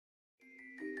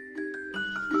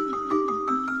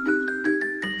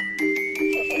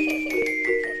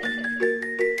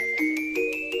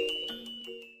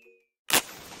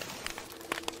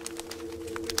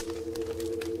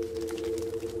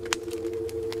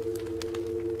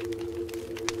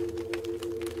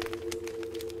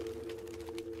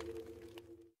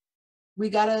we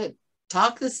got to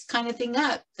talk this kind of thing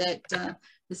up, that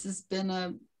this has been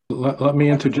a... Let me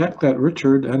interject that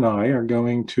Richard and I are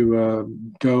going to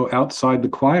go outside the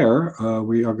choir.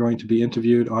 We are going to be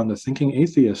interviewed on The Thinking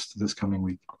Atheist this coming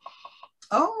week.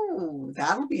 Oh,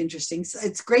 that'll be interesting. So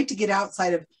it's great to get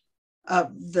outside of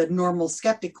the normal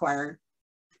skeptic choir.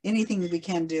 Anything that we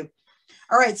can do.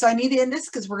 All right, so I need to end this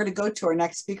because we're going to go to our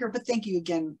next speaker. But thank you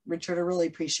again, Richard. I really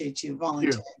appreciate you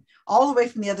volunteering all the way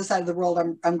from the other side of the world.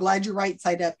 I'm glad you're right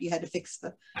side up. You had to fix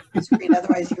the screen,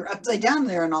 otherwise you're upside down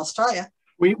there in Australia.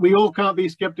 We all can't be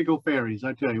skeptical fairies,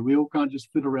 I tell you. We all can't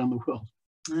just fit around the world.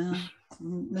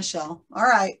 Michelle. All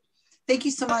right. Thank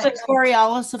you so much. The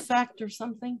Coriolis effect or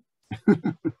something.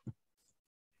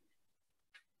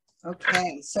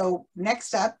 Okay, so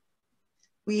next up,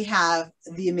 we have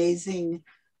the amazing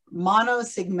Mano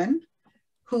Singham,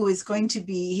 who is going to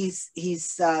be,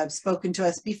 he's spoken to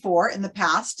us before in the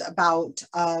past about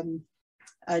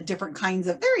different kinds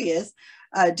of, there he is,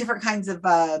 different kinds of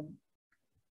a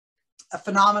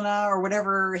phenomena or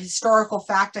whatever historical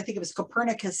fact. I think it was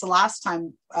Copernicus the last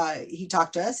time he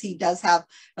talked to us. He does have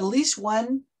at least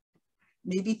one,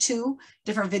 maybe two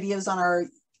different videos on our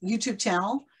YouTube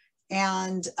channel.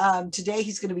 And today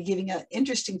he's going to be giving an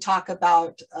interesting talk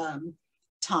about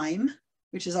time,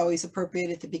 which is always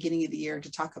appropriate at the beginning of the year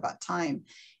to talk about time.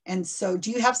 And so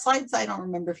do you have slides? I don't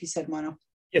remember if you said Mano.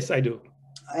 Yes, I do.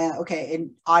 Okay,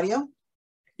 and audio?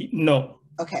 No.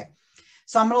 Okay.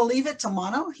 So I'm going to leave it to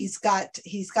Mano. He's got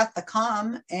the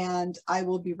comm, and I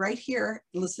will be right here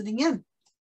listening in.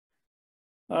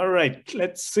 All right,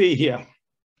 let's see here.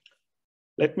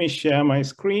 Let me share my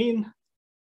screen.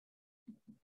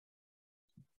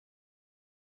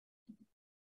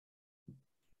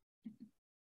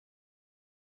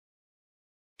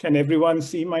 Can everyone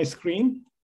see my screen?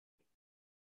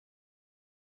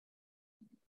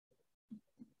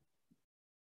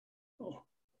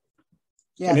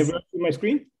 Yes. Can everyone see my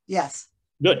screen? Yes.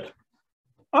 Good.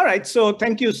 All right, so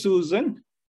thank you, Susan.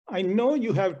 I know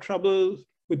you have trouble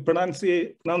with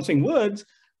pronouncing words,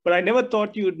 but I never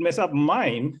thought you'd mess up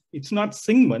mine. It's not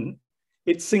Singham,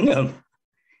 it's Singham.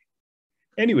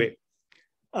 Anyway,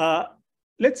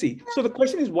 let's see. So the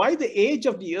question is why the age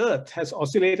of the Earth has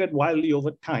oscillated wildly over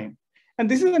time. And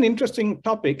this is an interesting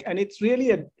topic, and it's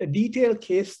really a detailed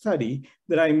case study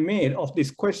that I made of this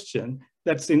question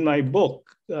that's in my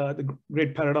book, The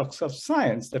Great Paradox of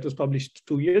Science, that was published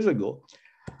 2 years ago.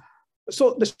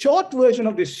 So the short version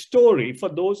of this story, for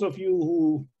those of you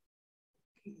who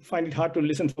find it hard to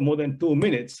listen for more than 2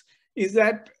 minutes, is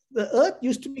that the Earth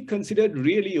used to be considered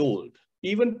really old,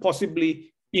 even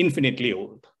possibly infinitely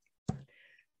old.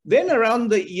 Then around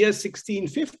the year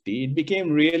 1650, it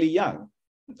became really young,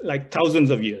 like thousands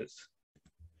of years.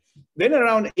 Then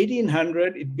around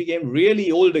 1800, it became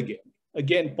really old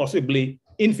again, possibly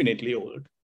infinitely old.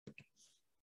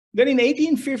 Then in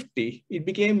 1850, it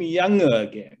became younger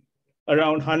again,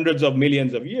 around hundreds of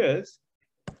millions of years.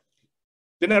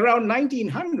 Then around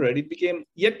 1900, it became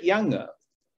yet younger,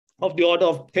 of the order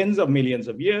of tens of millions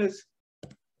of years.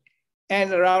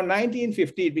 And around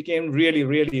 1950, it became really,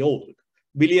 really old,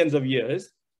 billions of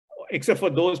years, except for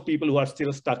those people who are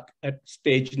still stuck at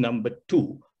stage number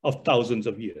 2 of thousands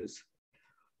of years.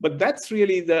 But that's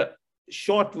really the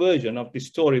short version of the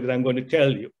story that I'm going to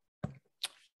tell you.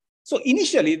 So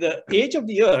initially, the age of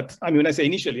the Earth, I mean, when I say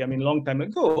initially, I mean a long time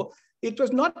ago, it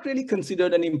was not really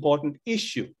considered an important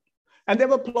issue. And there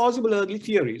were plausible early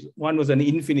theories. One was an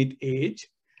infinite age.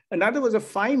 Another was a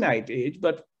finite age,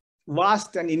 but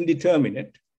vast and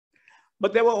indeterminate.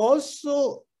 But there were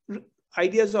also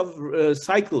ideas of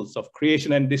cycles of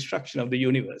creation and destruction of the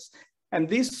universe. And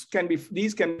these can be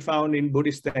found in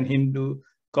Buddhist and Hindu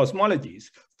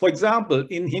cosmologies. For example,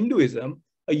 in Hinduism,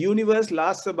 a universe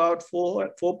lasts about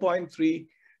 4.3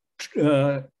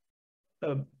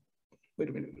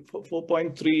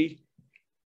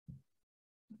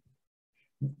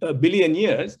 billion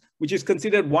years, which is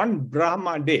considered one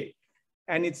Brahma day.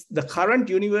 And the current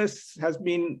universe has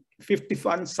been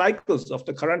 51 cycles of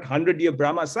the current 100-year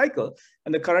Brahma cycle.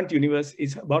 And the current universe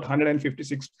is about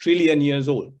 156 trillion years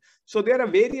old. So there are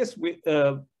various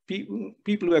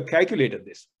people who have calculated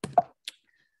this.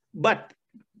 But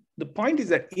the point is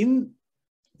that in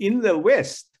the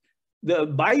West, the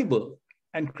Bible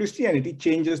and Christianity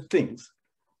changes things,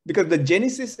 because the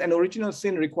Genesis and original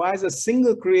sin requires a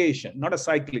single creation, not a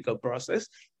cyclical process,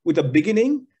 with a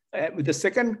beginning. With the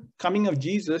second coming of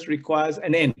Jesus requires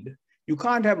an end. You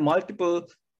can't have multiple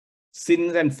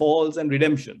sins and falls and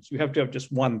redemptions. You have to have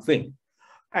just one thing.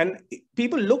 And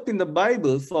people looked in the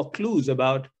Bible for clues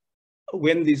about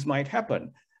when this might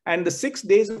happen. And the 6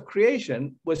 days of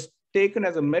creation was taken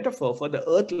as a metaphor for the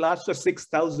earth lasts for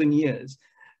 6,000 years,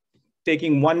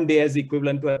 taking one day as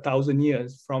equivalent to 1,000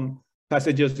 years from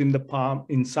passages in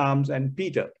in Psalms and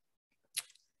Peter.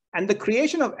 And the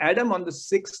creation of Adam on the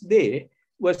sixth day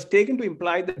was taken to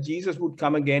imply that Jesus would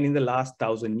come again in the last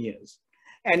 1,000 years.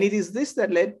 And it is this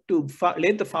that laid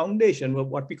the foundation of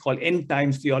what we call end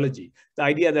times theology, the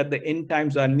idea that the end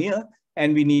times are near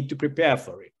and we need to prepare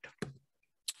for it.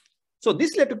 So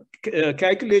this led to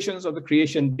calculations of the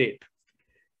creation date.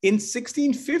 In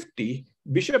 1650,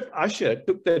 Bishop Ussher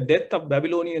took the death of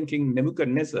Babylonian king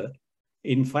Nebuchadnezzar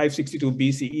in 562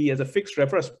 BCE as a fixed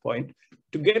reference point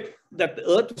to get that the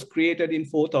earth was created in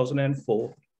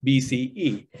 4004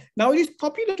 BCE. Now, it is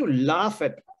popular to laugh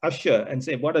at Ussher and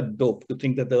say, what a dope to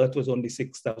think that the earth was only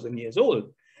 6,000 years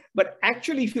old. But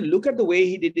actually, if you look at the way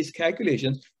he did his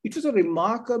calculations, it was a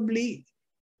remarkably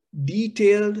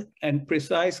detailed and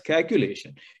precise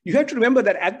calculation. You have to remember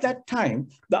that at that time,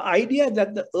 the idea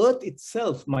that the earth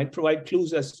itself might provide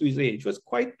clues as to his age was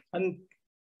quite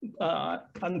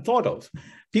unthought of.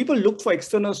 People looked for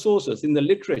external sources in the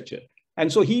literature.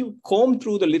 And so he combed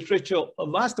through the literature, a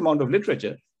vast amount of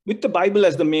literature, with the Bible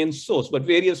as the main source, but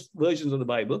various versions of the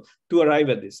Bible to arrive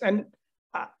at this. And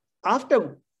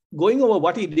after going over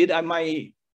what he did,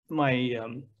 my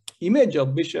image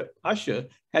of Bishop Ussher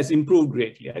has improved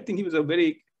greatly. I think he was a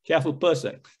very careful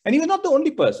person. And he was not the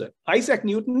only person. Isaac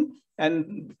Newton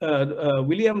and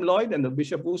William Lloyd and the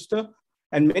Bishop Wooster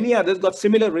and many others got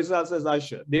similar results as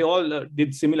Ussher. They all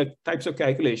did similar types of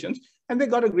calculations, and they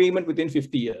got agreement within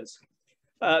 50 years.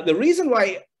 The reason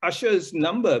why Ussher's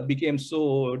number became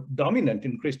so dominant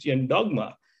in Christian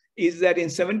dogma is that in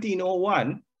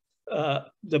 1701,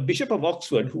 the Bishop of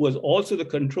Oxford, who was also the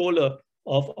controller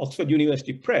of Oxford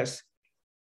University Press,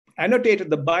 annotated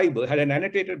the Bible, had an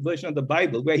annotated version of the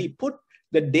Bible where he put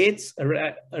the dates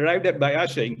arrived at by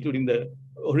Ussher, including the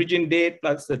origin date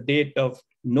plus the date of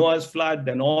Noah's flood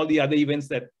and all the other events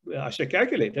that Ussher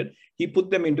calculated. He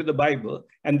put them into the Bible,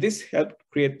 and this helped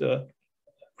create the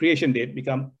creation date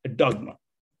become a dogma.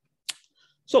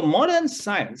 So modern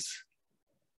science,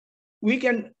 we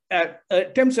can,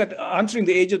 attempts at answering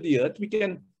the age of the earth, we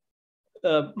can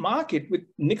mark it with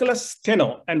Nicholas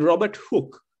Steno and Robert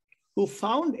Hooke, who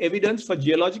found evidence for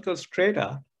geological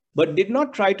strata, but did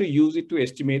not try to use it to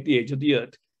estimate the age of the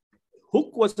earth.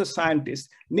 Hooke was a scientist.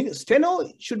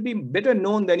 Steno should be better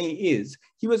known than he is.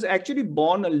 He was actually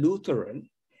born a Lutheran,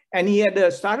 and he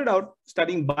had started out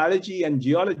studying biology and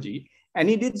geology, and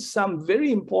he did some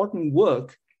very important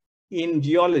work in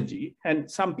geology, and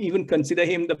some even consider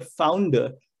him the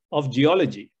founder of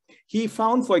geology. He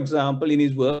found, for example, in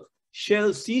his work,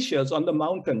 seashells on the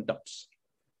mountaintops,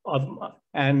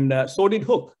 and so did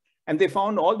Hooke. And they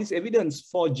found all this evidence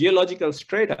for geological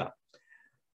strata.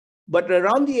 But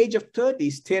around the age of 30,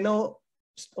 Steno,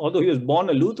 although he was born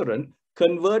a Lutheran,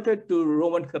 converted to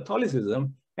Roman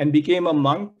Catholicism and became a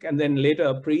monk, and then later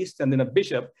a priest, and then a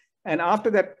bishop. And after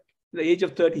that, the age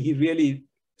of 30, he really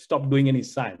stopped doing any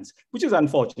science, which is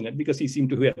unfortunate because he seemed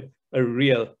to have a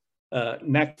real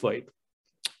knack for it.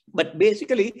 But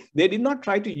basically, they did not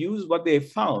try to use what they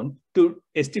found to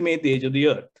estimate the age of the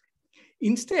earth.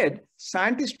 Instead,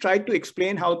 scientists tried to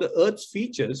explain how the earth's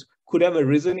features could have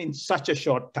arisen in such a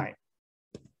short time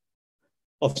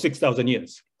of 6,000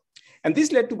 years. And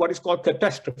this led to what is called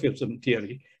catastrophism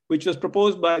theory, which was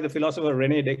proposed by the philosopher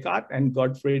René Descartes and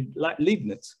Gottfried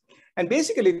Leibniz. And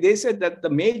basically, they said that the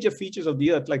major features of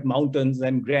the earth, like mountains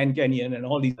and Grand Canyon and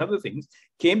all these other things,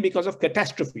 came because of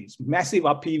catastrophes, massive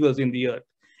upheavals in the earth.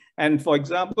 And for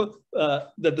example,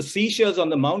 the seashells on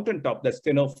the mountaintop that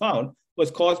Steno found was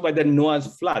caused by the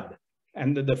Noah's flood.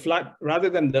 And the flood, rather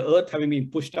than the earth having been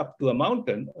pushed up to a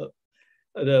mountain,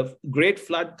 the great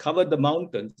flood covered the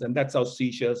mountains, and that's how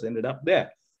seashells ended up there.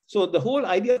 So the whole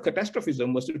idea of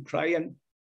catastrophism was to try and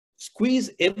squeeze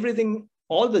everything,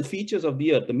 all the features of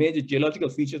the earth, the major geological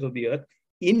features of the earth,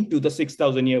 into the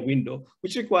 6,000-year window,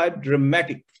 which required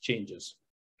dramatic changes.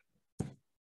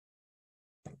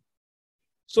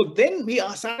 So then we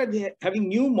started having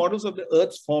new models of the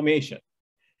Earth's formation.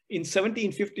 In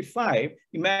 1755,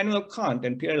 Immanuel Kant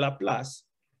and Pierre Laplace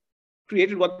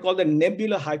created what's called the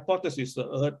nebular hypothesis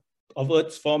of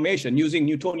Earth's formation using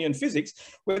Newtonian physics,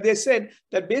 where they said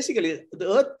that basically the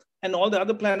Earth and all the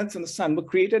other planets in the sun were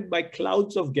created by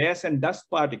clouds of gas and dust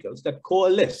particles that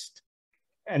coalesced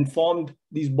and formed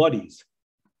these bodies.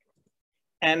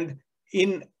 And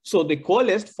so they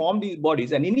coalesced, formed these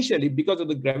bodies, and initially, because of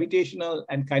the gravitational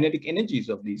and kinetic energies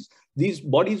of these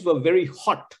bodies were very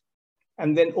hot.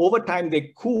 And then over time,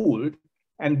 they cooled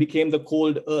and became the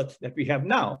cold Earth that we have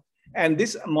now. And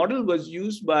this model was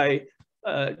used by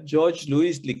George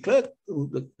Louis Leclerc,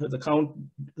 the count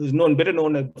who's better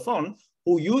known as Buffon,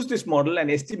 who used this model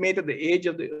and estimated the age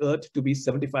of the Earth to be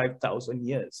 75,000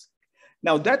 years.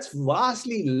 Now, that's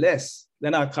vastly less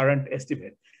than our current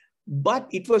estimate. But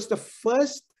it was the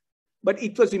first, but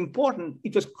it was important,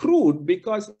 it was crude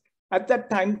because at that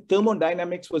time,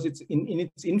 thermodynamics was in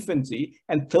its infancy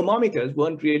and thermometers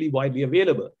weren't really widely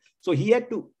available. So he had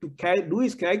to do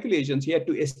his calculations, he had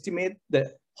to estimate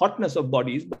the hotness of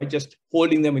bodies by just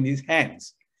holding them in his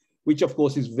hands, which of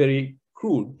course is very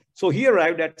crude. So he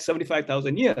arrived at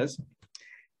 75,000 years.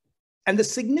 And the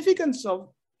significance of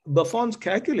Buffon's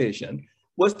calculation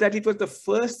was that it was the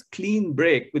first clean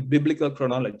break with biblical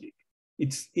chronology.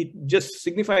 It just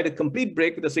signified a complete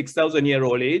break with a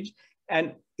 6,000-year-old age.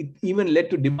 And it even led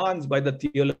to demands by the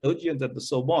theologians at the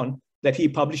Sorbonne that he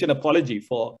publish an apology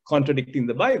for contradicting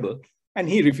the Bible. And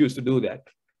he refused to do that.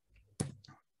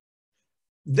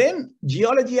 Then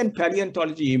geology and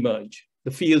paleontology emerged,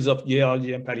 the fields of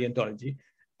geology and paleontology.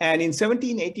 And in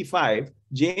 1785,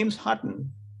 James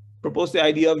Hutton proposed the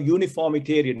idea of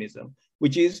uniformitarianism,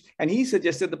 which is, and he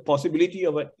suggested the possibility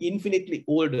of an infinitely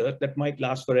old Earth that might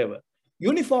last forever.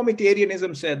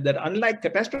 Uniformitarianism said that unlike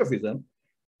catastrophism,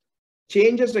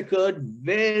 changes occurred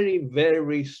very,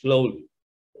 very slowly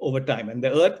over time, and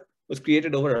the Earth was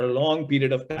created over a long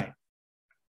period of time.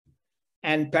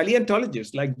 And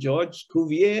paleontologists like Georges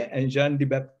Cuvier and Jean de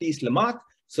Baptiste Lamarck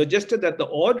suggested that the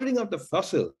ordering of the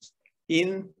fossils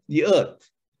in the Earth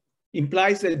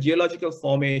implies that geological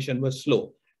formation was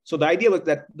slow. So the idea was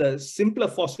that the simpler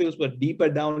fossils were deeper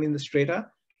down in the strata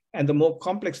and the more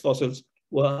complex fossils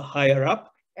were higher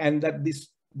up, and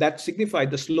that signified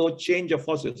the slow change of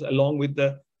fossils along with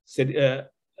their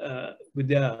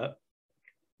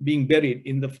being buried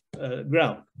in the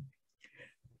ground.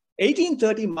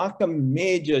 1830 marked a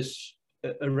major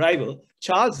arrival.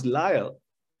 Charles Lyell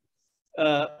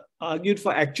argued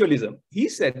for actualism.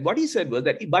 What he said was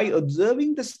that by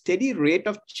observing the steady rate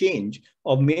of change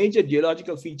of major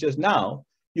geological features now,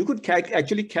 you could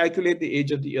actually calculate the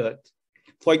age of the Earth.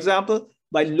 For example,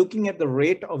 by looking at the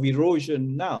rate of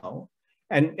erosion now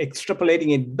and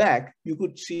extrapolating it back, you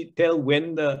could tell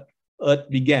when the Earth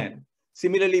began.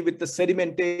 Similarly, with the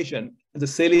sedimentation, the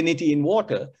salinity in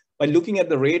water, by looking at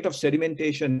the rate of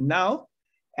sedimentation now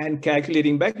and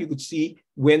calculating back, you could see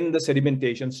when the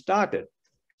sedimentation started.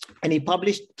 And he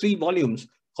published 3 volumes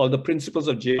called The Principles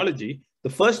of Geology. The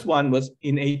first one was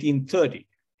in 1830,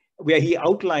 where he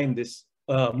outlined this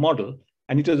model.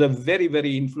 And it was a very,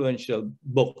 very influential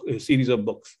book, a series of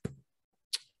books.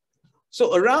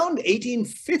 So around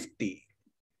 1850,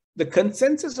 the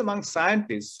consensus among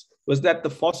scientists was that the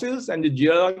fossils and the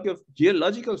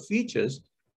geological features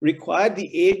required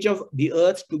the age of the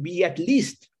Earth to be at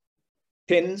least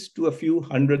tens to a few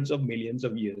hundreds of millions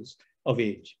of years of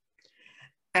age.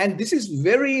 And this is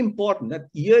very important. That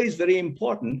year is very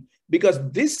important because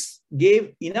this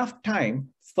gave enough time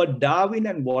for Darwin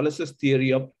and Wallace's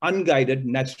theory of unguided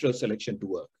natural selection to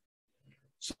work.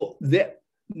 So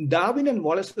Darwin and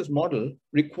Wallace's model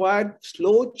required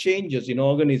slow changes in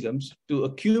organisms to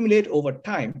accumulate over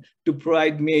time to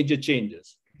provide major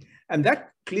changes. And that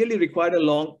clearly required a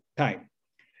long time.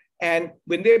 And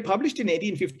when they published in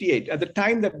 1858, at the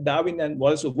time that Darwin and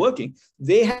Wallace were working,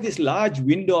 they had this large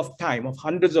window of time of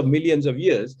hundreds of millions of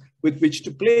years with which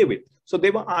to play with. So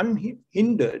they were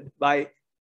unhindered by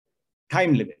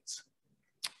time limits.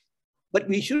 But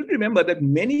we should remember that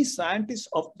many scientists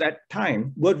of that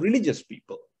time were religious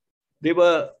people. They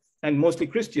were, and mostly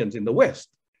Christians in the West.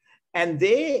 And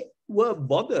they were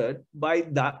bothered by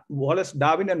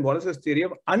Darwin and Wallace's theory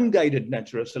of unguided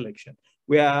natural selection,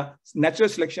 where natural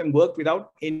selection worked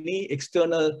without any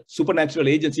external supernatural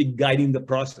agency guiding the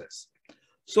process.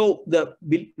 So the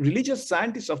religious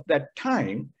scientists of that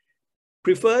time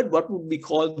preferred what would be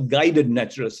called guided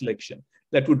natural selection,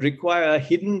 that would require a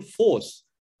hidden force,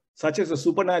 such as a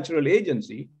supernatural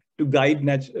agency, to guide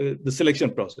the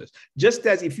selection process. Just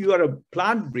as if you are a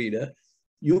plant breeder,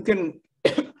 you can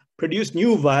produce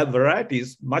new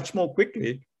varieties much more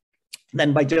quickly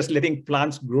than by just letting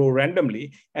plants grow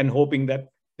randomly and hoping that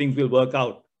things will work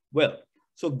out well.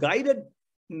 So guided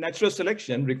natural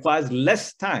selection requires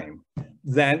less time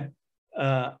than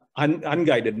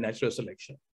unguided natural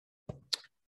selection.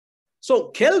 So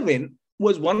Kelvin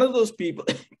was one of those people.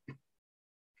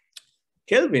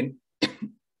 Kelvin,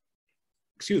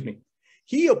 excuse me,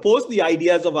 he opposed the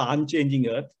ideas of an unchanging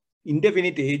Earth,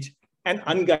 indefinite age, and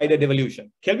unguided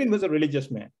evolution. Kelvin was a religious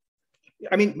man.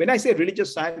 I mean, when I say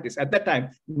religious scientists, at that time,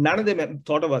 none of them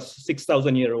thought of a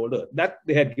 6,000-year-old Earth. That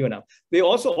they had given up. They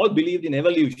also all believed in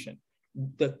evolution.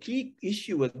 The key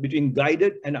issue was between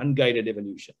guided and unguided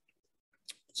evolution.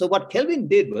 So what Kelvin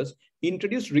did was he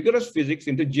introduced rigorous physics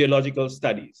into geological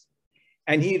studies,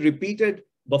 and he repeated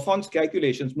Buffon's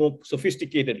calculations more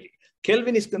sophisticatedly.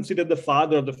 Kelvin is considered the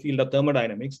father of the field of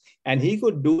thermodynamics, and he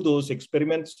could do those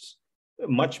experiments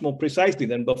much more precisely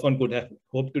than Buffon could have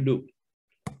hoped to do.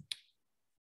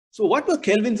 So what were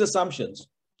Kelvin's assumptions?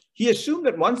 He assumed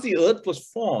that once the Earth was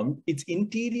formed, its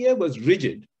interior was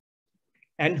rigid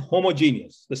and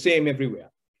homogeneous, the same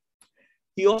everywhere.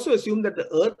 He also assumed that the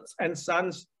Earth's and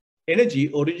Sun's energy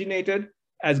originated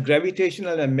as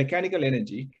gravitational and mechanical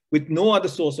energy with no other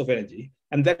source of energy,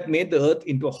 and that made the Earth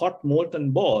into a hot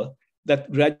molten ball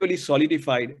that gradually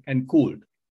solidified and cooled.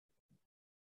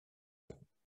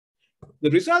 The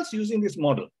results using this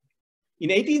model: in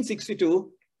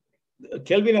 1862,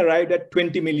 Kelvin arrived at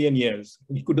 20 million years.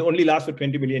 It could only last for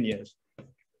 20 million years.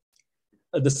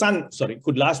 The sun,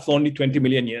 could last for only 20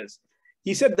 million years.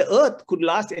 He said the Earth could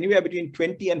last anywhere between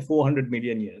 20 and 400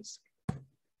 million years.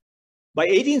 By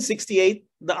 1868,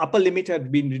 the upper limit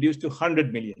had been reduced to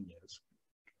 100 million years.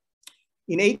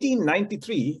 In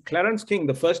 1893, Clarence King,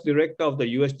 the first director of the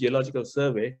US Geological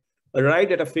Survey,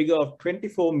 arrived at a figure of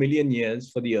 24 million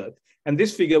years for the Earth, and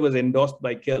this figure was endorsed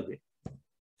by Kelvin.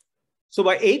 So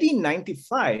by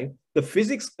 1895, the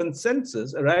physics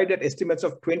consensus arrived at estimates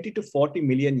of 20 to 40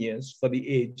 million years for the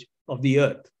age of the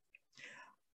Earth.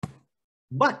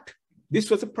 But this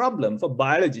was a problem for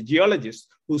geologists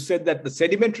who said that the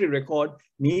sedimentary record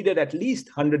needed at least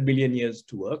 100 million years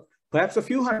to work, perhaps a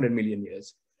few hundred million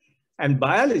years. And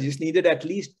biologists needed at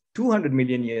least 200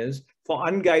 million years for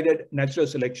unguided natural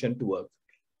selection to work.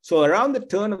 So around the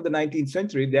turn of the 19th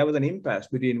century, there was an impasse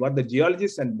between what the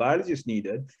geologists and biologists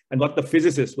needed and what the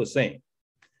physicists were saying.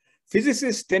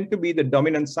 Physicists tend to be the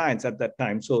dominant science at that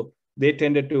time, so they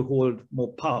tended to hold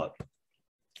more power.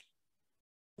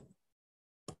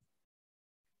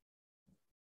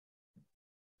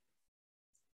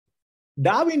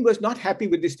 Darwin was not happy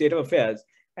with this state of affairs,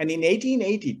 and in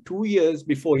 1880, 2 years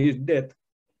before his death,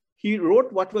 he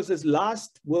wrote what was his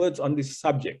last words on this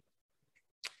subject.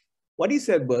 What he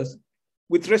said was,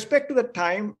 with respect to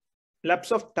the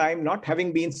lapse of time not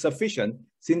having been sufficient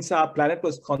since our planet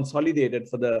was consolidated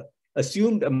for the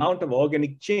assumed amount of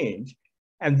organic change,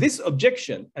 and this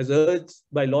objection, as urged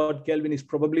by Lord Kelvin, is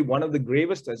probably one of the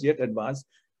gravest as yet advanced,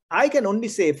 I can only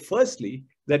say, firstly,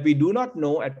 that we do not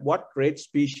know at what rate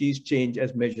species change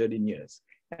as measured in years.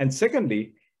 And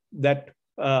secondly, that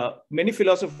many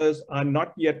philosophers are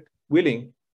not yet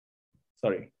willing,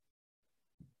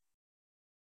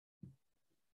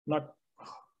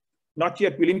 not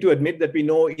yet willing to admit that we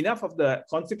know enough of the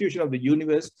constitution of the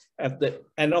universe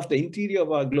and of the interior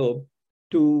of our globe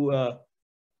to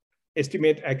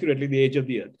estimate accurately the age of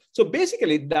the Earth. So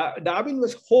basically, Darwin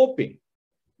was hoping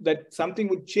that something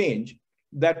would change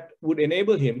that would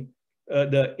enable him,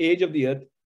 the age of the Earth,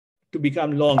 to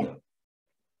become longer.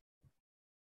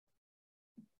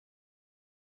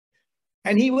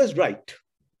 And he was right.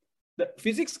 The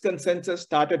physics consensus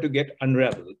started to get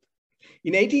unraveled.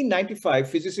 In 1895,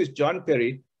 physicist John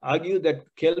Perry argued that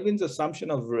Kelvin's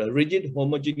assumption of a rigid,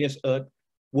 homogeneous Earth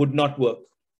would not work.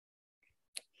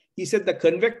 He said the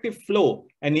convective flow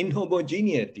and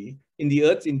inhomogeneity in the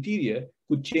Earth's interior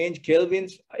could change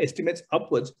Kelvin's estimates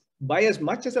upwards by as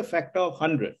much as a factor of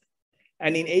 100.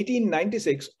 And in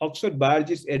 1896, Oxford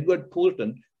biologist Edward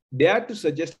Poulton dared to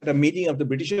suggest at a meeting of the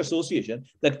British Association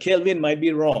that Kelvin might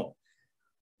be wrong.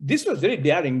 This was very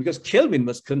daring because Kelvin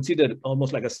was considered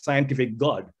almost like a scientific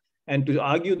god, and to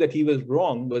argue that he was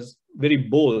wrong was very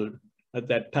bold at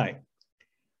that time.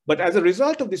 But as a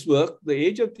result of this work, the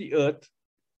age of the Earth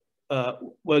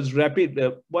was rapid.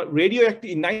 In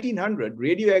 1900,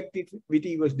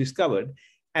 radioactivity was discovered,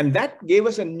 and that gave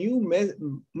us a new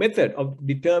method of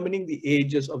determining the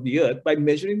ages of the Earth by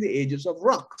measuring the ages of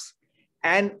rocks.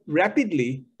 And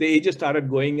rapidly, the ages started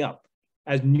going up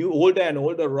as older and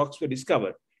older rocks were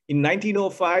discovered. In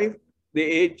 1905, the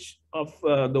age of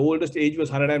the oldest age was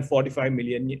 41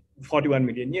 million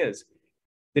years.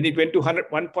 Then it went to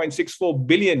 1.64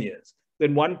 billion years,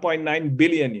 then 1.9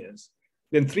 billion years,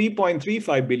 then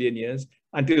 3.35 billion years,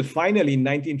 until finally in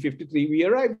 1953, we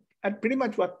arrived at pretty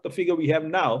much what the figure we have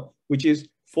now, which is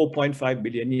 4.5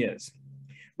 billion years.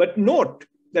 But note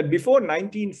that before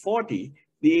 1940,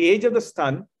 the age of the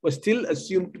sun was still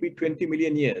assumed to be 20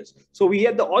 million years. So we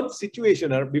had the odd situation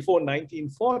before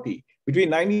 1940, between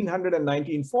 1900 and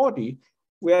 1940,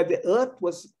 where the Earth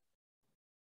was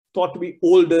thought to be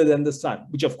older than the sun,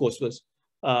 which of course was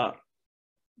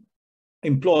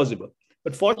implausible.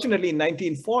 But fortunately, in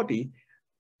 1940,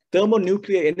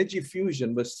 thermonuclear energy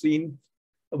fusion was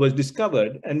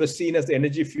discovered and was seen as the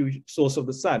energy source of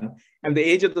the sun. And the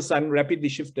age of the sun rapidly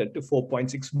shifted to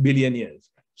 4.6 billion years.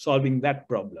 solving that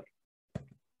problem.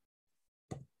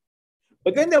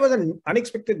 But then there was an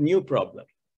unexpected new problem.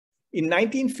 In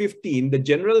 1915, the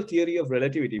general theory of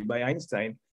relativity by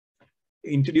Einstein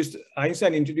introduced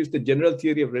the general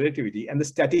theory of relativity and the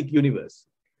static universe.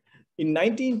 In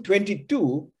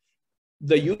 1922,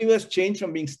 the universe changed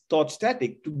from being thought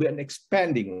static to be an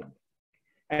expanding one.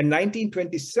 And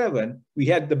 1927, we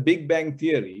had the Big Bang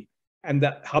theory and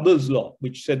the Hubble's law,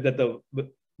 which said that the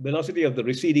velocity of the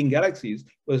receding galaxies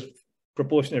was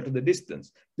proportionate to the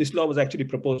distance. This law was actually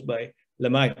proposed by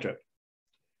Lemaitre.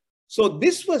 So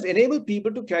this was enabled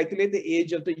people to calculate the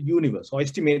age of the universe or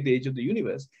estimate the age of the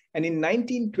universe. And in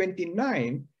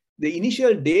 1929, the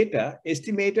initial data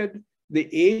estimated the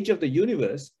age of the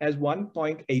universe as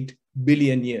 1.8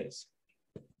 billion years.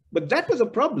 But that was a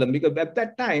problem because at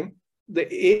that time, the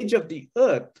age of the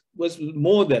Earth was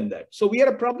more than that. So we had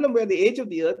a problem where the age of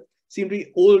the Earth seemed to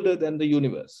be older than the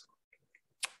universe.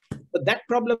 But that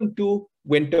problem too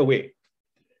went away.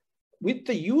 With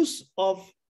the use of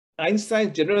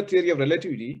Einstein's general theory of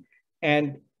relativity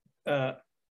and the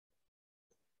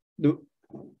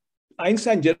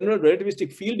Einstein general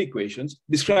relativistic field equations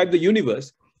describe the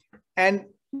universe, and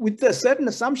with the certain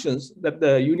assumptions that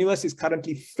the universe is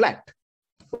currently flat,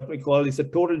 what we call is the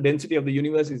total density of the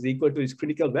universe is equal to its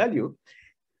critical value,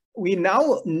 we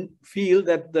now feel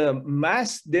that the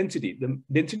mass density, the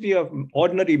density of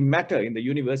ordinary matter in the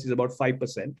universe is about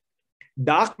 5%,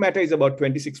 dark matter is about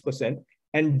 26%,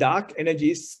 and dark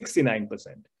energy is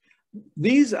 69%.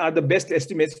 These are the best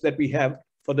estimates that we have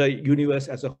for the universe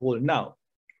as a whole now.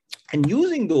 And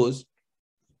using those,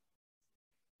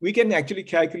 we can actually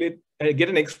calculate, get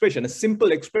an expression, a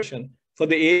simple expression for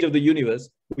the age of the universe,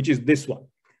 which is this one.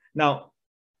 Now,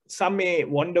 some may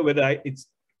wonder whether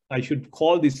I should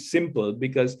call this simple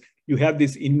because you have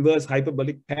this inverse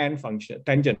hyperbolic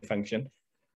tangent function.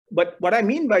 But what I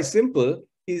mean by simple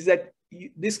is that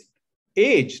this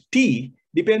age, t,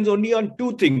 depends only on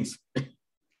two things: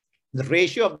 the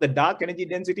ratio of the dark energy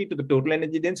density to the total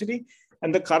energy density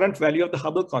and the current value of the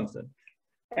Hubble constant.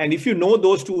 And if you know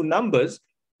those two numbers,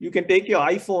 you can take your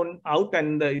iPhone out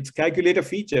and its calculator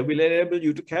feature will enable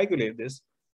you to calculate this.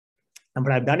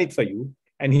 But I've done it for you.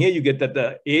 And here you get that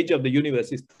the age of the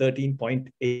universe is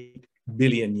 13.8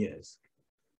 billion years.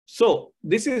 So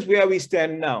this is where we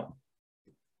stand now.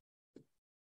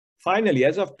 Finally,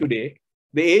 as of today,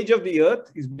 the age of the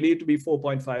Earth is believed to be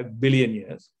 4.5 billion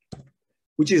years,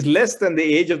 which is less than the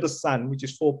age of the Sun, which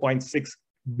is 4.6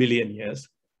 billion years,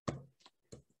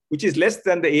 which is less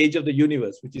than the age of the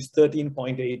universe, which is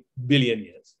 13.8 billion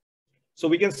years. So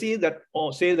we can see that,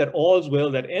 or say that all's well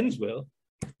that ends well.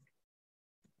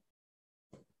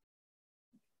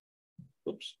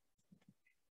 Oops.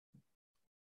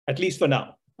 At least for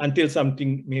now, until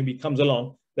something maybe comes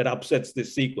along that upsets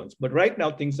this sequence. But right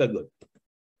now, things are good.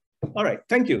 All right,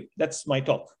 thank you. That's my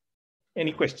talk.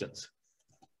 Any questions?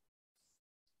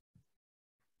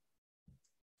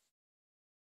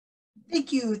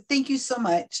 Thank you. Thank you so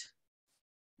much.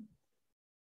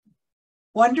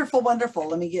 Wonderful, wonderful.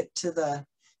 Let me get to the,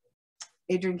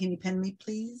 Adrian, can you pen me,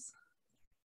 please?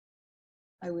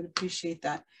 I would appreciate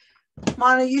that.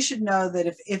 Mano, you should know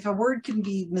that if a word can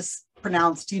be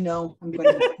mispronounced, you know I'm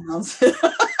going to mispronounce it.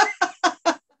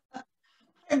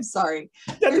 I'm sorry.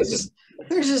 There's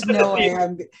just no way.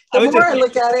 The more I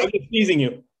look at it, I'm just teasing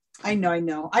you. I know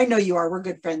you are. We're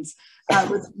good friends.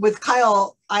 With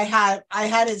Kyle, I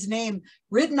had his name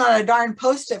written on a darn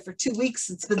Post-it for 2 weeks.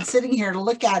 It's been sitting here to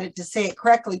look at it to say it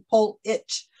correctly. Pol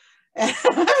itch. As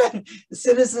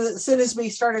soon as we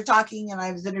started talking and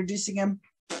I was introducing him,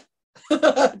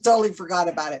 totally forgot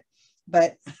about it.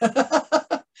 But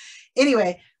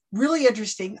anyway, really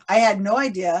interesting. I had no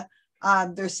idea.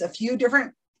 There's a few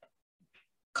different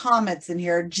comments in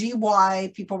here.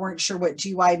 GY, people weren't sure what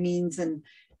GY means, and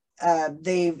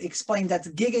they've explained that's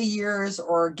giga years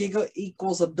or giga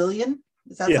equals a billion.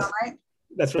 Does that sound right?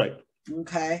 That's right.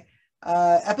 Okay.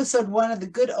 Episode 1 of The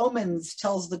Good Omens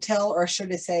tells the tale, or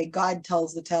should I say God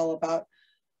tells the tale about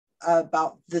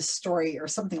this story or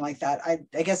something like that.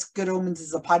 I guess Good Omens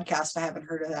is a podcast. I haven't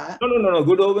heard of that. No.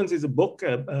 Good Omens is a book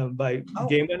by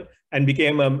Gaiman and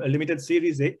became a limited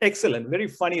series. Excellent, very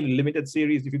funny limited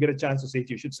series. If you get a chance to see it,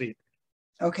 you should see it.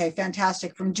 Okay,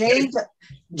 fantastic. From Jade.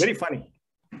 Very funny.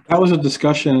 That was a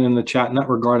discussion in the chat, not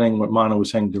regarding what Mano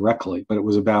was saying directly, but it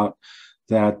was about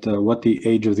that what the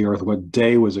age of the Earth, what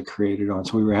day was it created on?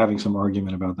 So we were having some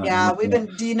argument about that. Yeah, we've been.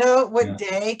 Do you know what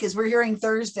day? Because we're hearing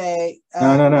Thursday.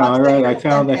 No. All right, I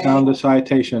found the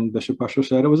citation. Bishop Usher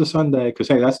said it was a Sunday because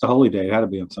hey, that's the holy day. It had to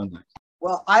be on Sunday.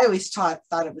 Well, I always thought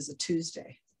it was a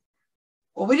Tuesday.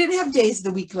 Well, we didn't have days of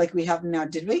the week like we have now,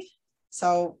 did we?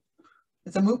 So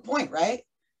it's a moot point, right?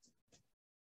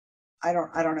 I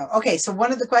don't know. Okay, so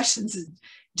one of the questions is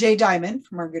Jay Diamond,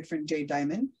 from our good friend Jay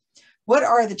Diamond. What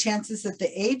are the chances that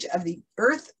the age of the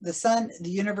Earth, the sun, the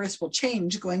universe will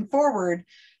change going forward?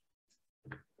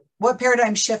 What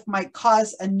paradigm shift might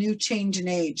cause a new change in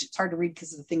age? It's hard to read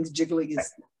because the thing's jiggling.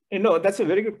 No, that's a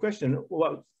very good question.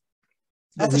 Well,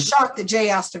 that's a shock that Jay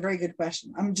asked a very good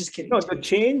question. I'm just kidding. No, the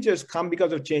changes come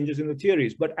because of changes in the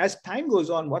theories. But as time goes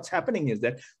on, what's happening is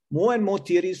that more and more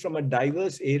theories from a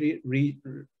diverse area,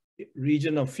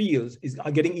 region of fields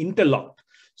are getting interlocked.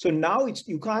 So now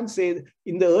you can't say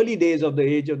in the early days of the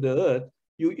age of the Earth,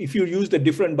 if you used a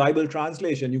different Bible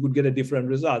translation, you could get a different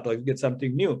result or you get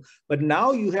something new. But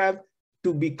now you have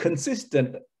to be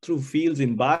consistent through fields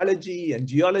in biology and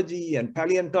geology and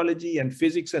paleontology and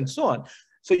physics and so on.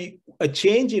 So a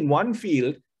change in one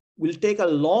field will take a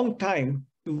long time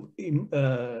to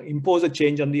impose a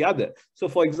change on the other. So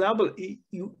for example,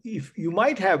 if you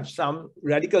might have some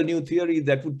radical new theory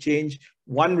that would change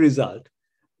one result,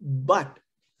 but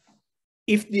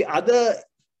if the other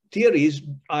theories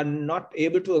are not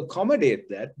able to accommodate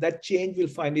that change will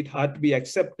find it hard to be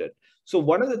accepted. So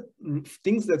one of the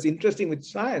things that's interesting with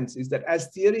science is that as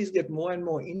theories get more and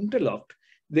more interlocked,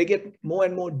 they get more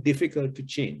and more difficult to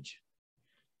change.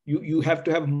 You have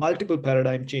to have multiple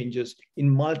paradigm changes in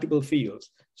multiple fields.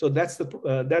 So that's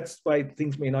why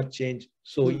things may not change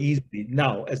so easily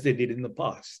now as they did in the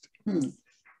past.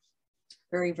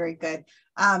 Very, very good.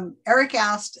 Eric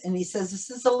asked, and he says, this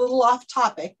is a little off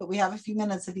topic, but we have a few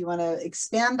minutes if you want to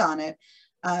expand on it.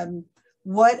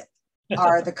 What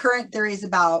are the current theories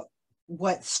about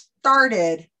what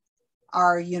started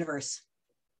our universe?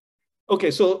 Okay,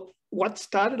 so what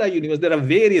started our universe? There are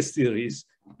various theories.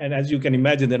 And as you can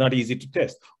imagine, they're not easy to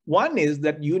test. One is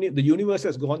that the universe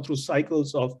has gone through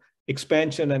cycles of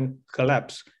expansion and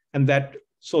collapse. And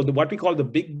what we call the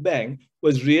Big Bang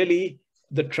was really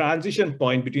the transition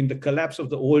point between the collapse of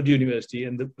the old universe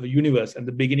and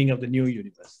the beginning of the new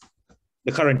universe,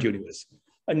 the current universe.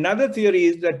 Another theory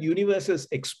is that universes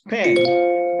expand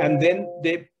and then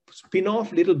they spin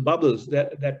off little bubbles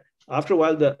that after a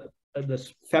while,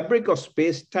 the fabric of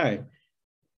space-time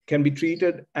can be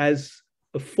treated as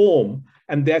a form,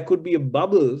 and there could be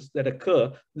bubbles that occur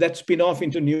that spin off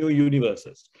into new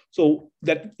universes. So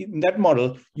that in that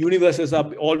model, universes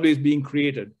are always being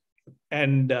created,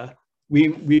 and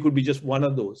we could be just one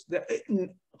of those.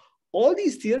 All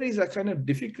these theories are kind of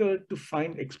difficult to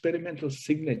find experimental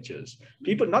signatures.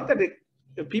 People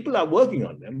are working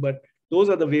on them, but those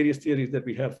are the various theories that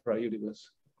we have for our universe.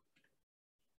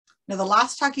 Now, the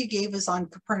last talk you gave was on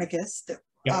Copernicus,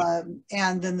 Yeah.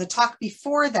 and then the talk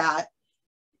before that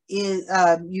is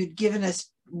you'd given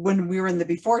us when we were in the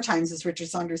before times, as Richard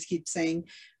Saunders keeps saying.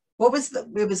 What was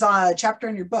it was a chapter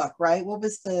in your book, right? What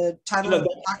was the title of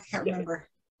the talk? I can't remember.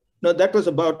 No, that was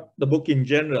about the book in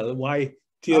general, why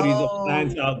theories of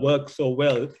science work so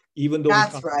well, even though we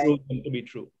can't prove them to be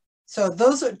true. So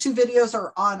those two videos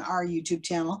are on our YouTube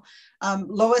channel.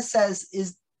 Lois says,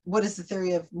 what is the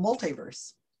theory of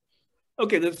multiverse?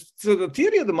 Okay, so the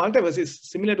theory of the multiverse is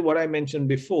similar to what I mentioned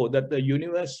before, that the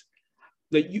universe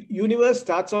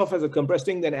starts off as a compressed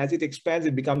thing, then as it expands,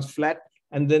 it becomes flat,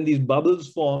 and then these bubbles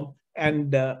form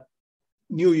and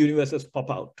new universes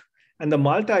pop out. And the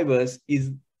multiverse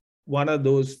is one of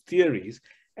those theories.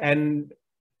 And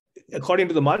according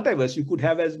to the multiverse, you could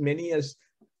have as many as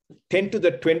 10 to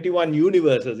the 21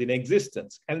 universes in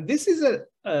existence. And this is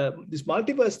this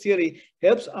multiverse theory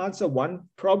helps answer one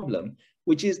problem,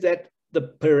 which is that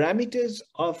the parameters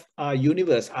of our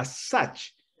universe are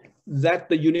such that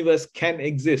the universe can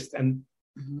exist and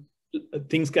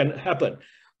things can happen.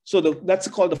 So that's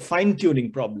called the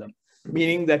fine-tuning problem,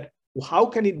 meaning that how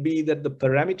can it be that the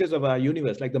parameters of our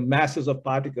universe, like the masses of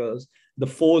particles, the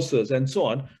forces, and so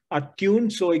on, are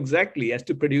tuned so exactly as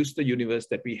to produce the universe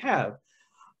that we have?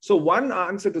 So one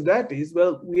answer to that is,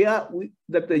 well,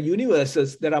 that the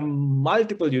universes, there are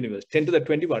multiple universes, 10 to the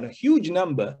 21, a huge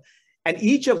number, and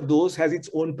each of those has its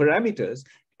own parameters.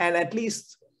 And at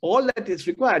least all that is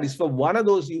required is for one of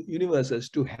those universes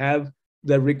to have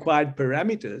the required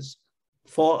parameters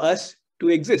for us to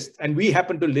exist. And we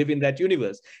happen to live in that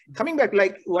universe. Coming back,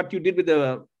 like what you did with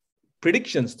the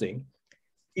predictions thing,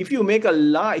 if you have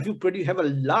a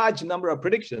large number of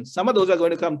predictions, some of those are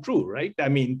going to come true, right? I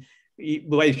mean,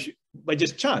 by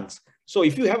just chance. So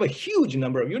if you have a huge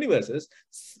number of universes,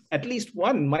 at least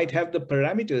one might have the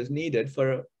parameters needed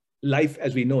for life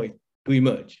as we know it to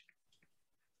emerge.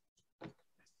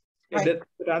 Right. Did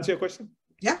that answer your question?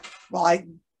 Yeah. Well, I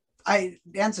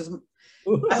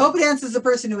hope it answers the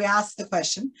person who asked the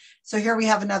question. So here we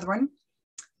have another one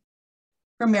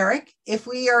from Eric. If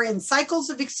we are in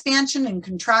cycles of expansion and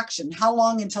contraction, how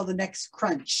long until the next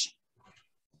crunch?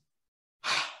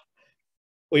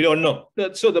 We don't know.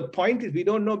 So the point is we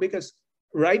don't know because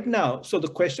right now, so the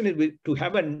question is to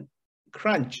have a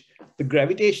crunch, the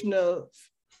gravitational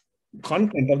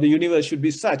content of the universe should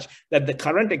be such that the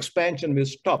current expansion will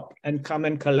stop and come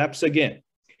and collapse again.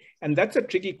 And that's a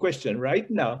tricky question right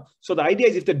now. So the idea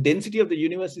is if the density of the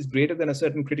universe is greater than a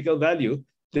certain critical value,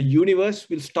 the universe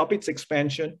will stop its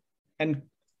expansion and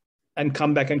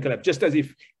come back and collapse. Just as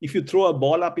if you throw a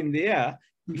ball up in the air,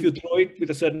 if you throw it with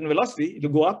a certain velocity, it will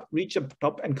go up, reach up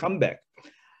top and come back.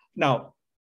 Now,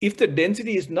 if the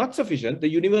density is not sufficient, the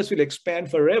universe will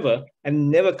expand forever and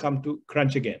never come to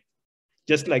crunch again.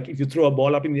 Just like if you throw a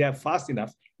ball up in the air fast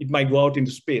enough, it might go out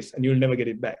into space and you'll never get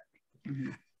it back.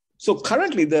 Mm-hmm. So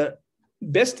currently, the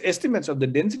best estimates of the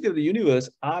density of the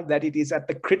universe are that it is at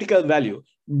the critical value.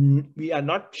 We are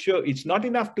not sure. It's not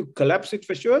enough to collapse it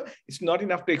for sure. It's not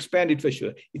enough to expand it for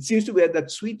sure. It seems to be at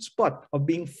that sweet spot of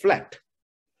being flat.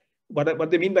 What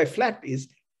they mean by flat is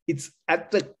it's at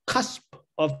the cusp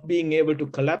of being able to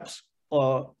collapse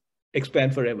or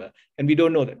expand forever. And we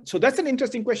don't know that. So that's an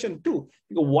interesting question too.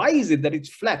 Because why is it that it's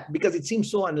flat? Because it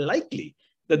seems so unlikely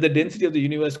that the density of the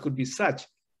universe could be such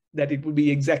that it would be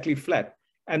exactly flat.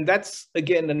 And that's,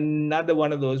 again, another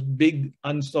one of those big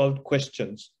unsolved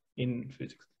questions in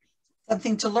physics.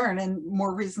 Something to learn and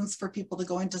more reasons for people to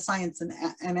go into science and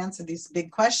answer these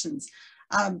big questions.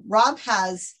 Rob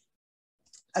has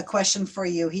a question for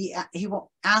you. He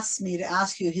asked me to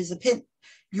ask you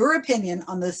your opinion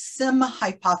on the SIM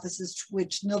hypothesis,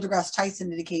 which Neil deGrasse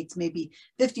Tyson indicates maybe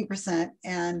 50%,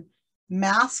 and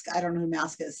Musk, I don't know who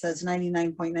Musk is, says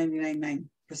 99.999%.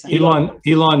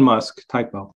 Elon Musk,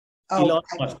 typo. Oh, Elon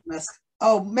Musk.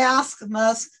 Oh, Musk.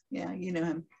 Yeah, you know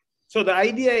him. So the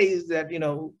idea is that,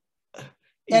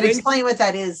 and explain what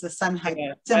that is, the SIM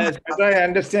hypothesis. As I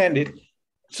understand it.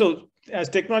 So as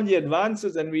technology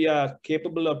advances and we are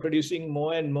capable of producing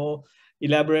more and more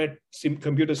elaborate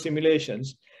computer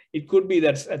simulations, it could be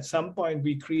that at some point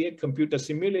we create computer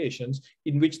simulations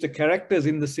in which the characters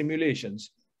in the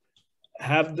simulations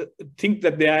think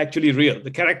that they are actually real. The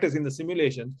characters in the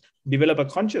simulation develop a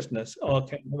consciousness or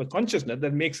can have a consciousness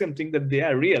that makes them think that they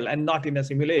are real and not in a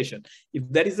simulation. If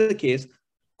that is the case,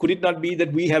 could it not be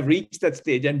that we have reached that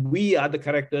stage and we are the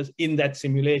characters in that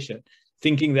simulation,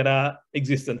 thinking that our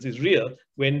existence is real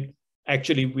when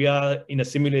actually we are in a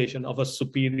simulation of a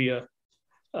superior.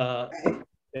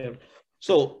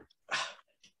 So,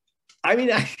 I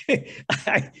mean,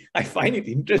 I find it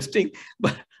interesting,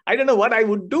 but I don't know what I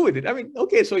would do with it. I mean,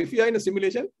 okay, so if you are in a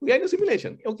simulation, we are in a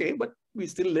simulation. Okay, but we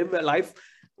still live a life.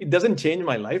 It doesn't change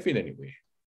my life in any way.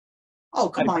 Oh,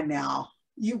 come on now.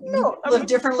 You live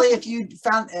differently if you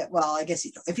found it. Well, I guess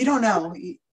if you don't know.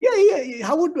 Yeah.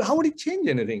 How would it change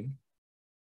anything?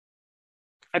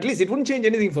 At least it wouldn't change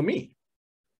anything for me.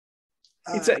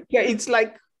 It's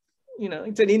like,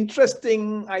 it's an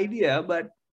interesting idea,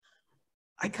 but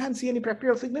I can't see any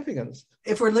practical significance.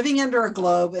 If we're living under a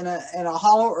globe in a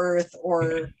hollow earth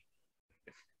or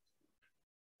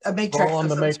a matrix. All on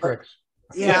the matrix.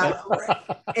 Yeah,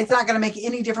 it's not going to make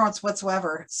any difference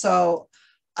whatsoever. So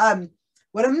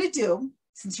what I'm going to do,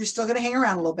 since you're still going to hang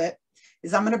around a little bit,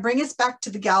 is I'm going to bring us back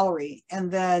to the gallery, and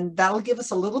then that'll give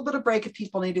us a little bit of break if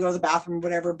people need to go to the bathroom or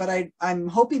whatever. But I'm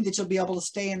hoping that you'll be able to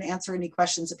stay and answer any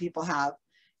questions that people have.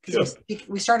 Because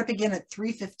we start up again at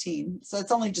 3:15, so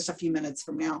it's only just a few minutes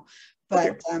from now.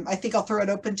 But okay. I think I'll throw it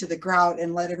open to the crowd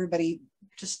and let everybody,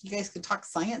 you guys can talk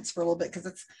science for a little bit because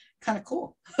it's kind of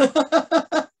cool.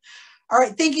 All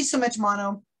right, thank you so much,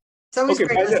 Mano. It's always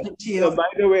great listening to you. So by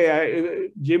the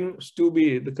way, Jim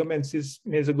Stubbe, the comments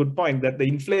makes a good point that the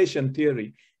inflation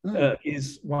theory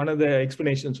is one of the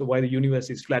explanations of why the universe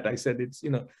is flat. I said it's,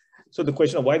 so the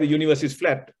question of why the universe is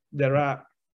flat, there are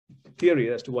theory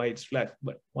as to why it's flat,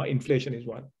 but why inflation is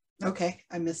one. Okay,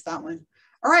 I missed that one.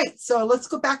 All right, so let's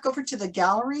go back over to the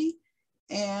gallery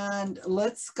and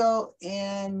let's go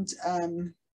and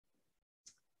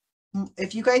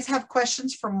if you guys have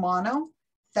questions for Mano,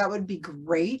 that would be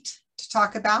great to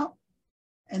talk about.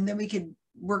 And then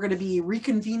we're going to be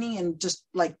reconvening in just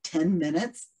like 10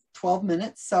 minutes, 12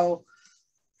 minutes. So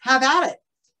have at it.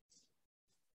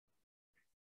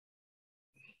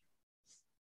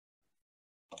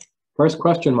 First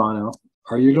question, Mano.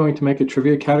 Are you going to make a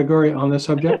trivia category on this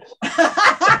subject?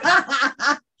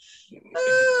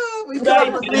 We've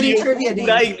got many trivia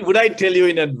names. Would I tell you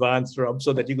in advance, Rob,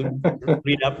 so that you could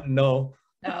read up? No.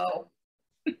 No.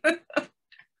 I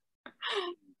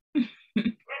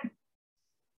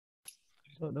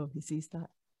don't know if he sees that.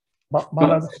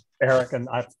 Mano, Eric, and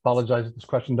I apologize if this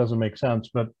question doesn't make sense,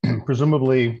 but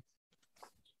presumably,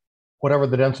 whatever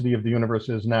the density of the universe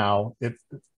is now,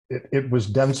 it was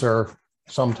denser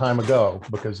some time ago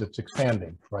because it's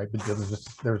expanding, right? But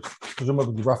there's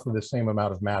presumably roughly the same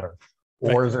amount of matter.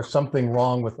 Or is there something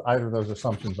wrong with either of those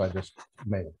assumptions I just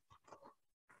made?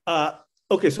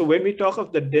 Okay, so when we talk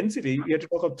of the density, we have to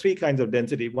talk of three kinds of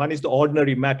density. One is the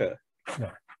ordinary matter.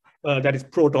 Yeah. That is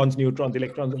protons, neutrons,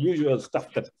 electrons, the usual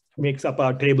stuff that makes up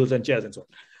our tables and chairs and so on.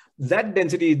 That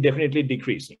density is definitely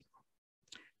decreasing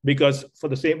because for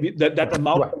the same, that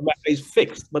amount of matter is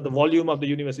fixed, but the volume of the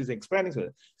universe is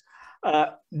expanding.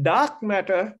 Dark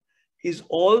matter is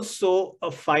also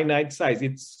a finite size.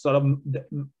 It's sort of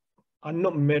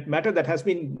unknown matter that has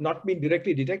not been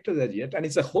directly detected as yet, and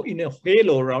it's in a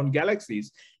halo around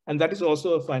galaxies, and that is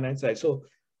also a finite size. So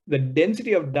the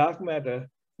density of dark matter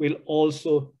will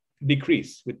also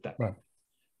decrease with that. Right.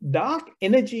 Dark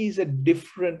energy is a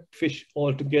different fish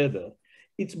altogether.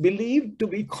 It's believed to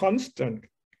be constant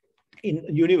in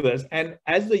the universe, and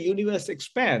as the universe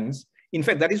expands, in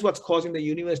fact, that is what's causing the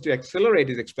universe to accelerate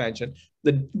its expansion.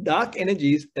 The dark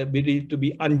energy is believed to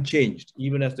be unchanged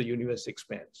even as the universe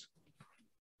expands.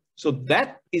 So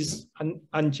that is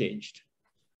unchanged.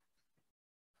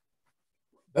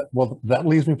 Well, that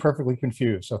leaves me perfectly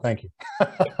confused. So thank you.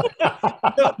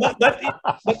 No,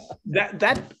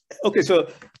 okay. So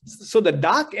the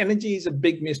dark energy is a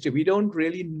big mystery. We don't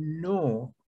really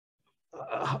know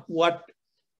what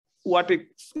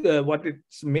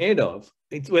it's made of.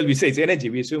 Well, we say it's energy.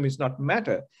 We assume it's not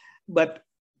matter, but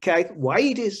why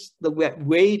it is the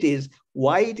way it is,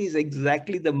 why it is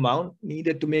exactly the amount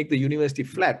needed to make the universe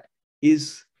flat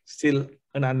is still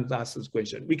an unanswered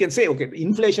question. We can say, okay, the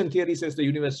inflation theory says the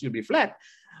universe should be flat,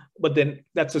 but then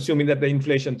that's assuming that the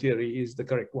inflation theory is the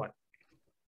correct one.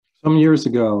 Some years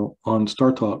ago on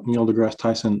Star Talk, Neil deGrasse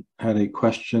Tyson had a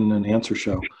question and answer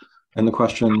show. And the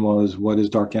question was, what is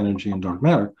dark energy and dark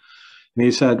matter? And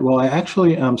he said, well, I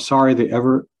actually am sorry they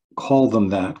ever called them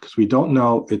that because we don't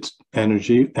know it's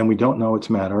energy and we don't know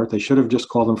it's matter. They should have just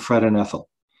called them Fred and Ethel.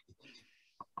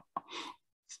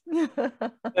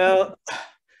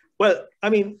 Well, I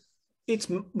mean,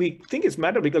 we think it's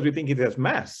matter because we think it has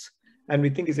mass, and we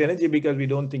think it's energy because we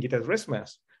don't think it has rest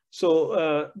mass.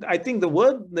 So I think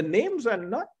the names are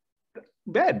not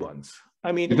bad ones.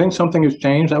 I mean, you think something has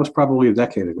changed? That was probably a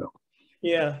decade ago.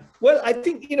 Yeah. Well, I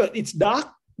think, it's dark.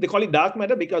 They call it dark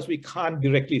matter because we can't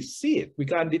directly see it. We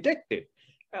can't detect it.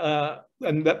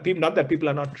 And not that people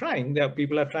are not trying.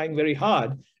 People are trying very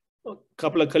hard. A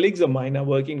couple of colleagues of mine are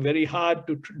working very hard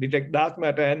to detect dark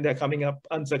matter, and they're coming up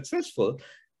unsuccessful,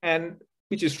 and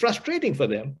which is frustrating for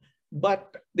them.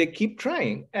 But they keep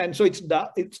trying, and so it's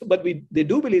dark. They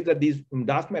do believe that these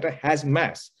dark matter has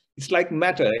mass. It's like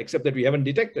matter, except that we haven't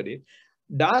detected it.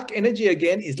 Dark energy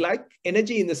again is like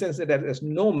energy in the sense that it has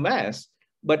no mass,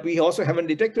 but we also haven't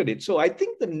detected it. So I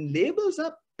think the labels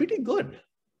are pretty good.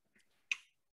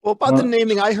 Well, about the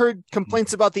naming, I heard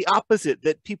complaints about the opposite,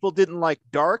 that people didn't like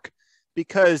dark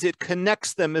because it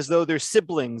connects them as though they're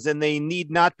siblings and they need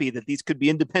not be, that these could be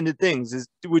independent things.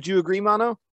 Would you agree,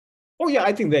 Mano? Oh yeah,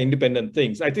 I think they're independent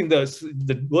things. I think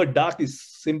the word dark is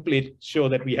simply to show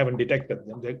that we haven't detected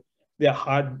them. They're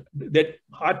hard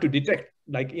to detect.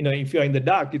 Like, if you're in the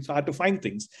dark, it's hard to find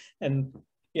things. And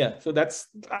yeah, so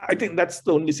I think that's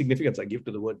the only significance I give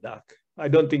to the word dark. I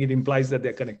don't think it implies that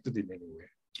they're connected in any way.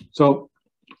 So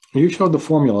you showed the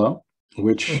formula,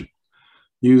 which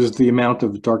used the amount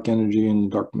of dark energy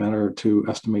and dark matter to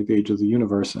estimate the age of the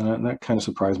universe. And that kind of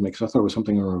surprised me because I thought it was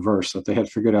something in reverse, that they had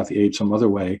figured out the age some other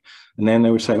way. And then they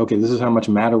would say, okay, this is how much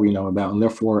matter we know about, and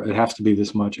therefore it has to be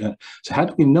this much. So how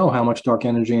do we know how much dark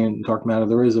energy and dark matter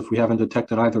there is if we haven't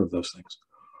detected either of those things?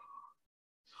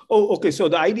 Oh, okay. So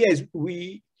the idea is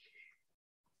we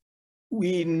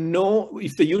know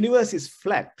if the universe is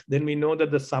flat, then we know that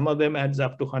the sum of them adds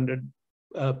up to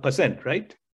 100%,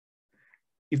 right?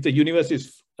 If the universe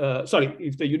is,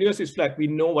 if the universe is flat, we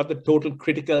know what the total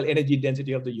critical energy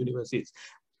density of the universe is.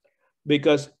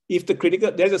 Because if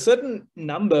there's a certain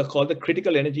number called the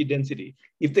critical energy density.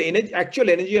 If the actual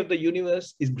energy of the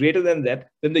universe is greater than that,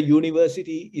 then the universe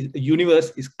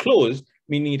is closed,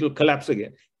 meaning it will collapse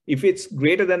again. If it's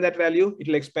greater than that value, it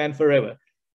will expand forever.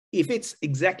 If it's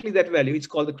exactly that value, it's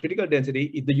called the critical density.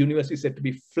 If the universe is said to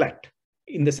be flat,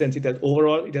 in the sense it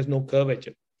has no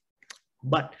curvature.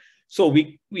 But so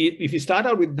if you start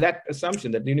out with that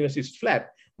assumption that the universe is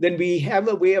flat, then we have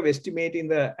a way of estimating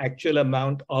the actual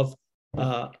amount of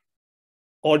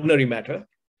ordinary matter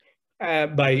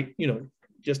by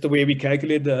just the way we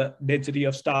calculate the density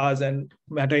of stars and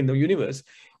matter in the universe.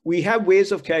 We have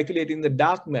ways of calculating the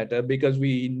dark matter because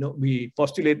we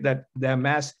postulate that their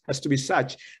mass has to be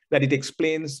such that it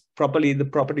explains properly the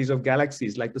properties of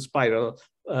galaxies, like the spiral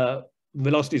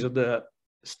velocities of the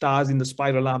stars in the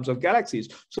spiral arms of galaxies.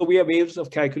 So we have ways of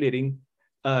calculating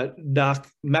dark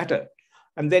matter.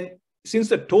 And then since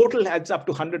the total adds up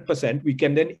to 100%, we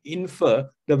can then infer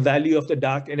the value of the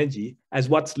dark energy as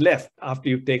what's left after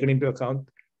you've taken into account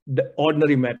the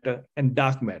ordinary matter and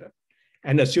dark matter,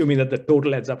 and assuming that the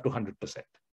total adds up to 100%.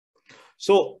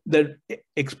 So the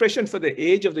expression for the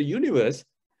age of the universe,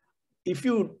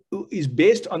 is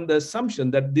based on the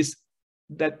assumption that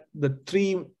the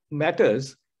three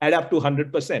matters add up to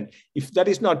 100%. If that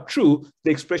is not true,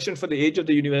 the expression for the age of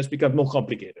the universe becomes more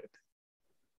complicated.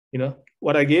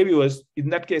 What I gave you was, in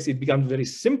that case, it becomes very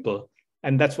simple,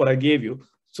 and that's what I gave you.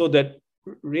 So that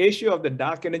ratio of the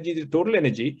dark energy to total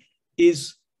energy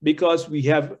is because we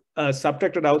have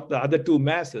subtracted out the other two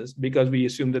masses, because we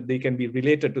assume that they can be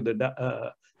related to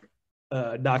the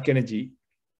dark energy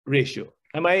ratio.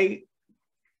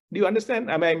 Do you understand?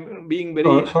 Am I being very...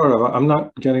 Sort of. I'm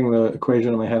not getting the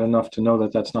equation in my head enough to know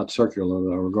that that's not circular,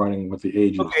 though, regarding what the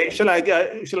age is. Okay, shall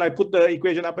I put the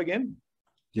equation up again?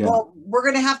 Yeah. Well, we're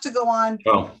going to have to go on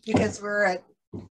because we're at